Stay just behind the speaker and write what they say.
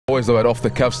Always about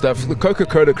off-the-cuff stuff. The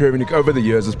Coca-Cola Clinic over the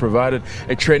years has provided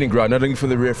a training ground, not only for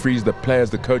the referees, the players,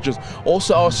 the coaches,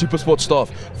 also our SuperSport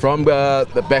staff, from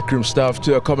the backroom staff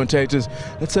to our commentators.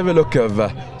 Let's have a look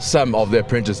of some of their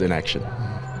apprentices in action.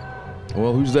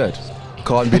 Well, who's that?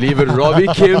 Can't believe it, Robbie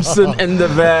Kempson in the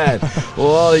van.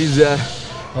 Well, he's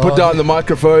put down the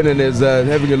microphone and is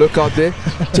having a look out there,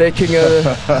 taking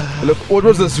a look. What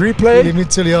was this, replay? Let me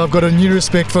tell you, I've got a new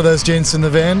respect for those gents in the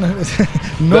van.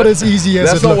 Not as easy as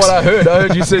it looks. That's not what I heard. I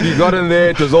heard you said you got in there,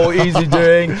 it was all easy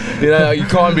doing. You know, you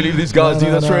can't believe these guys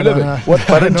do this for a living. What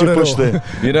button did you push there?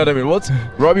 You know what I mean?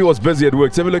 Robbie was busy at work.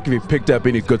 Let's have a look if he picked up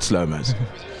any good slow-mos.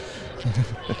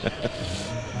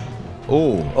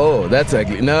 Oh, that's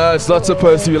ugly. No, it's not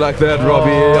supposed to be like that,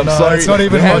 Robbie. I'm sorry. It's not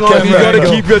even Hang my on, you got to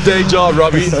camera keep your day job,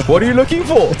 Robbie. What are you looking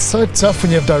for? It's so tough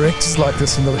when you have directors like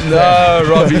this in the van. No,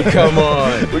 Robbie, come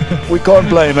on. We can't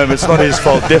blame him. It's not his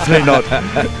fault. Definitely not.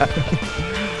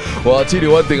 Well, I'll tell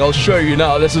you one thing. I'll show you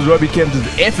now. This is Robbie Kempson's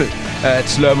effort at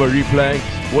slow-mo replaying.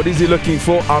 What is he looking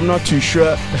for? I'm not too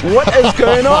sure. What is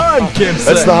going on,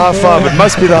 Kempson? It's the half five. It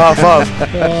must be the half five.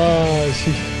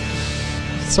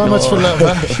 So much for love,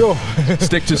 huh? Sure.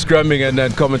 Stick to scrumming and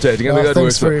commentating.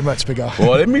 Thanks very much, big guy.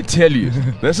 Well, let me tell you,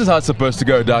 this is how it's supposed to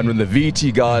go down when the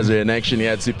VT guys are in action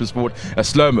here at SuperSport. A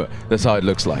slow-mo, that's how it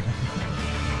looks like.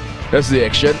 That's the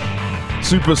action.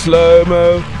 Super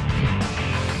slow-mo.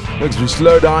 Looks we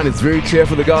slow down, it's very clear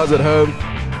for the guys at home.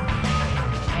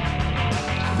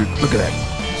 Look at that.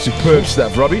 Superb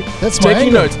stuff, Robbie. That's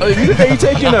taking notes. Oh, you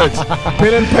taking notes.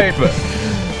 Pen and paper.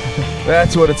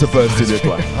 That's what it's supposed to look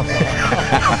like.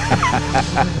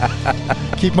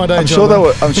 Keep my day I'm sure that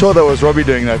was Robbie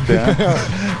doing that there.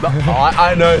 Huh?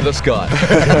 I know this guy.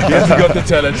 He hasn't got the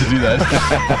talent to do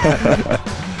that.